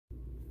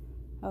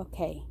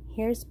Okay,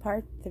 here's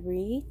part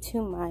 3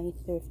 to my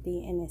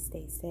thrifty and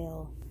estate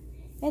sale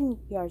and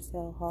yard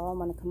sale haul. I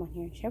want to come on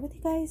here and share with you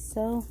guys.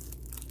 So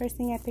first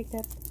thing I picked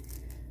up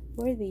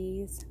were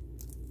these,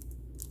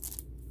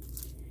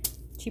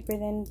 cheaper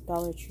than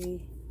Dollar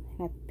Tree.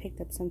 And I picked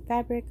up some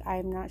fabric.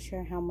 I'm not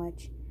sure how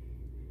much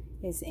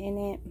is in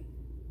it,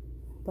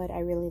 but I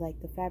really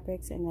like the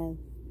fabrics, and then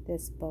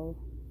this bow,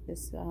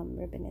 this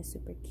ribbon is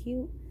super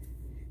cute,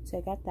 so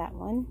I got that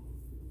one.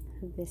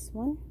 This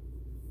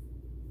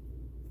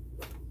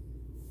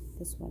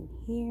one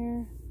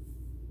here,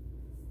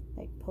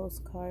 like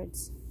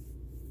postcards.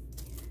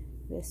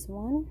 This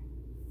one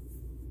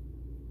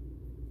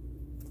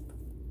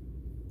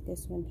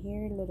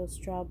here, little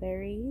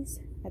strawberries,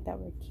 I thought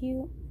were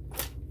cute.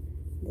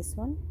 This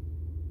one,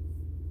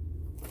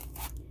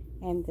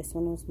 and this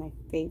one was my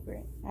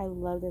favorite. I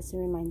love this. It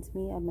reminds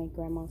me of my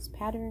grandma's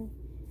pattern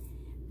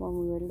when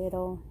we were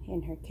little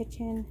in her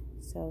kitchen,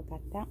 so I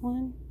got that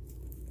one.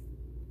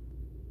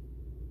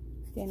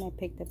 Then I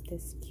picked up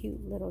this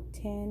cute little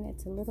tin.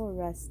 It's a little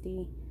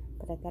rusty,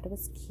 but I thought it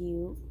was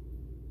cute.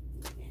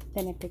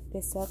 Then I picked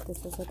this up.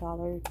 This was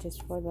 $1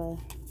 just for the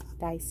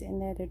dice in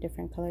there. They're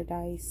different color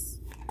dice,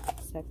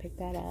 so I picked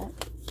that up.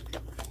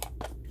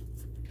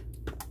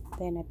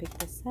 Then I picked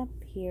this up.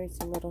 Here's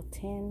a little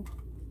tin,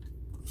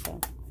 so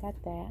got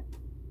that.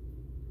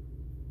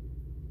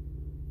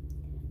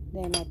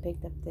 Then I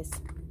picked up this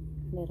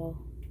little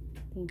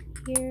thing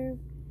here.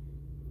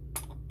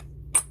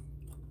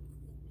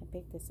 I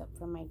picked this up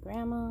from my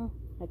grandma.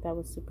 I thought it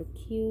was super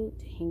cute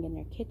to hang in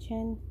her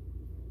kitchen.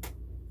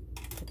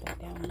 Put that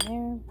down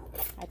there.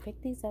 I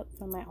picked these up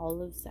from my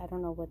olives. I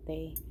don't know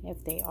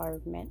if they are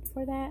meant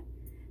for that,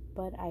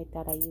 but I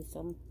thought I used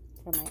them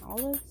for my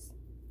olives.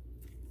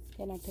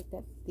 Then I picked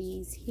up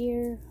these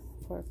here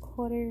for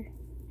 $1.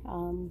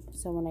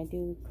 So when I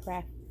do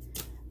craft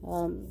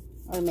or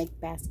make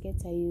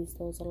baskets, I use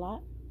those a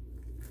lot.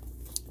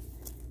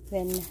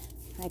 Then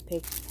I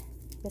picked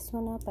this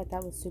one up. I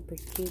thought was super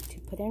cute to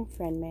put in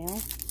friend mail.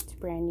 It's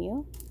brand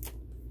new.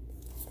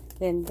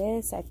 Then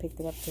this, I picked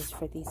it up just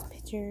for these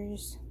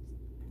pictures.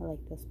 I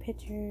like those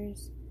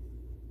pictures,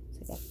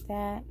 so I got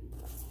that.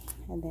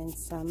 And then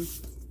some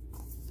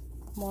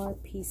more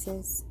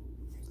pieces.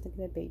 Look at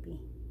that baby,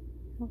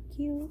 how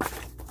cute.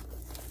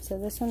 So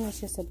this one is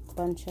just a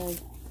bunch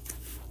of,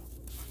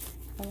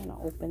 I'm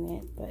gonna open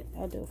it, but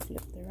I'll do a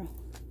flip through.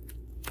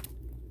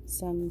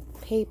 Some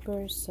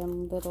papers,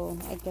 some little,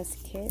 I guess,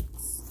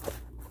 kits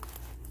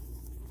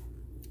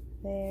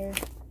there,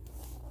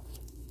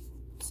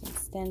 some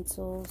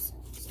stencils,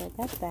 so I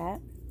got that.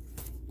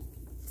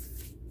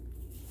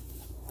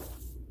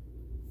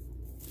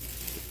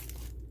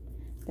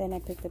 Then I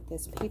picked up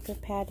this paper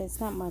pad. It's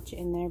not much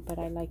in there, but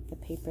I like the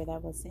paper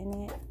that was in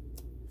it.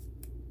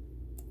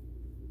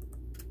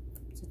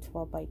 It's a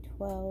 12 by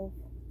 12.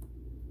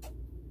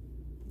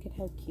 Look at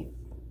how cute.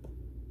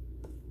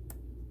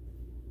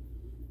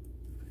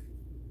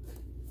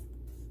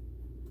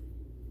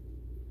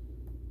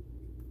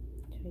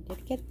 So I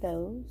did get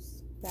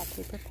those, that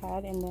paper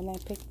pad, and then I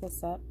picked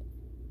this up.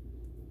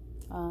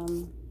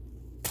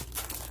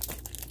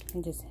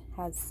 It just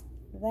has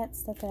that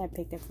stuff, and I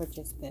picked it for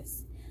just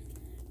this.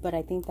 But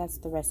I think that's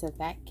the rest of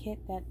that kit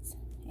that's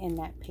in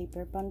that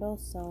paper bundle,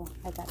 so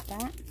I got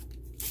that.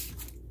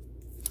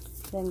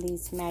 Then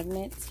these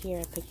magnets here,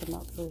 I picked them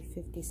up for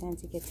 50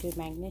 cents. You get 2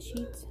 magnet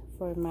sheets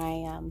for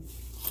my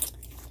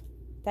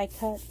die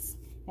cuts.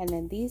 And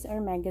then these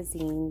are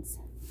magazines.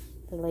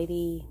 The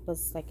lady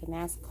was like a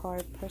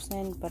NASCAR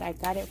person, but I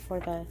got it for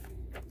the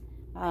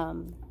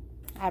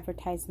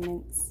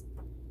advertisements.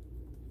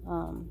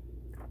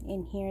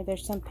 In here,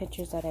 there's some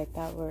pictures that I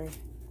thought were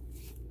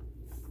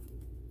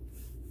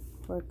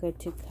good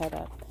to cut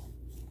up.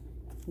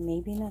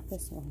 Maybe not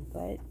this one,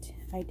 but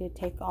I did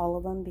take all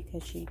of them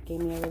because she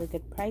gave me a really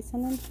good price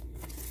on them.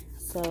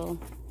 So,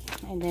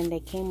 and then they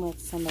came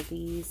with some of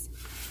these,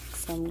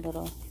 some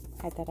little,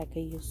 I thought I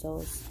could use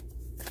those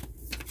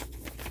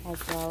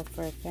as well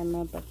for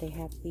ephemera, but they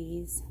have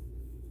these.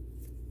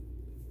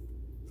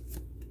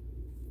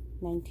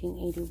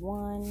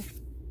 1981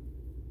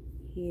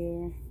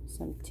 here,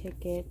 some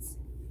tickets,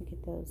 look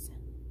at those,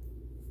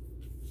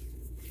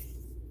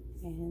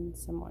 and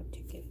some more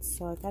tickets.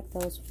 So I got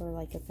those for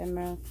like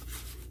ephemera,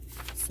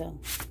 so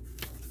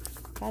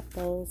got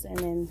those. And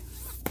then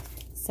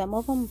some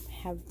of them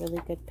have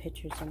really good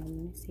pictures in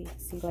them. Let me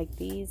see like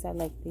these. I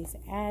like these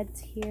ads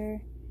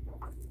here.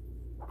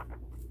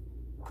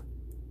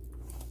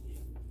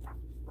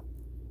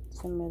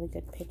 Some really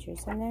good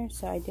pictures in there,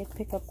 so I did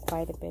pick up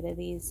quite a bit of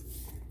these.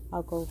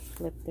 I'll go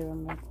flip through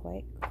them real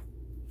quick.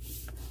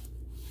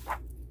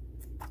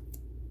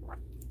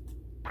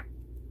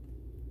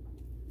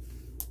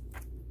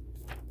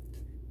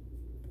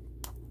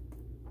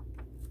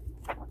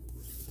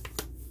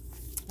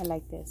 I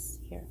like this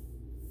here.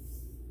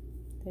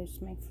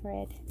 There's my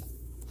Fred.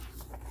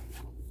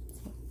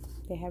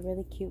 They have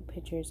really cute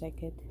pictures. I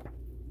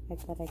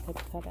thought I could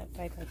cut up.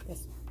 I like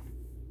this one.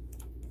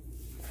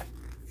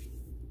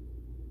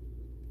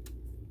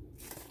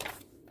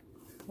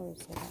 Where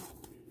is it at?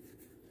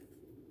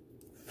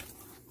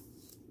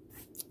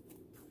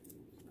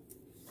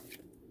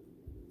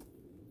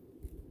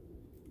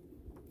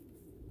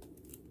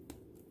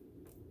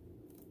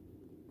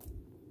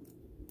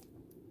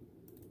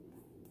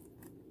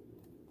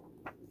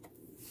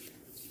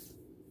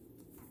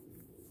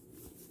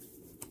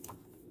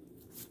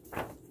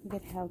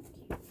 Look at how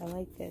cute. I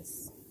like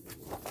this.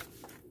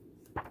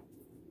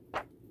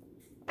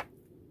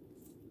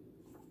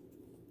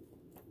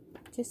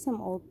 Just some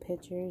old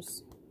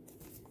pictures.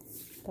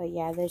 But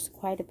yeah, there's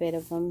quite a bit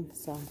of them.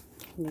 So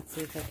let me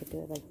see if I could do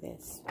it like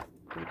this.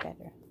 Be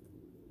better.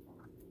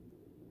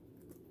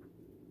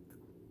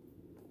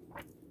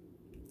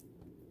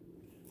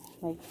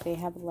 Like they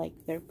have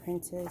like their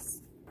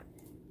princess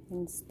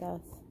and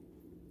stuff.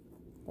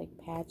 Like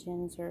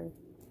pageants or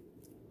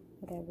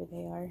whatever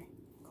they are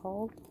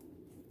called.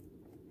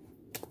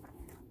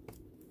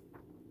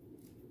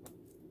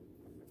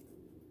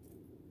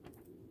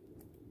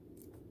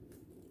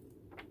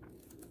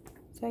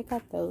 So I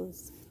got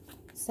those.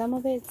 Some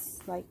of it's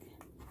like,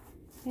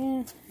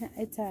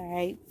 it's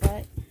alright,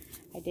 but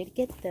I did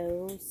get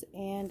those,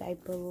 and I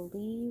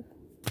believe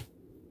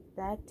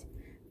that,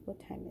 what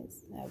time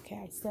is,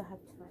 okay, I still have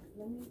time.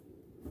 Let me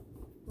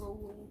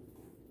roll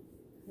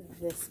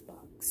this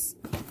box.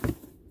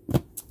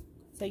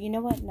 So you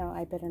know what, no,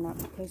 I better not,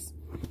 because,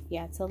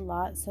 yeah, it's a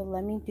lot. So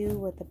let me do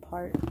with the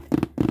part,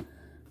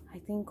 I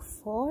think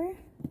 4,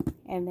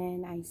 and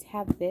then I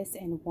have this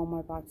and one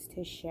more box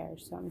to share.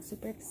 So I'm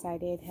super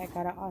excited. I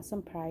got an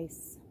awesome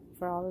price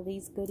for all of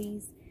these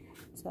goodies.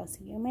 So I'll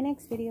see you in my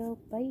next video.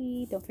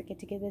 Bye. Don't forget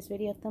to give this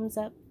video a thumbs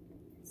up.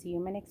 See you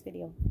in my next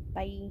video.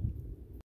 Bye.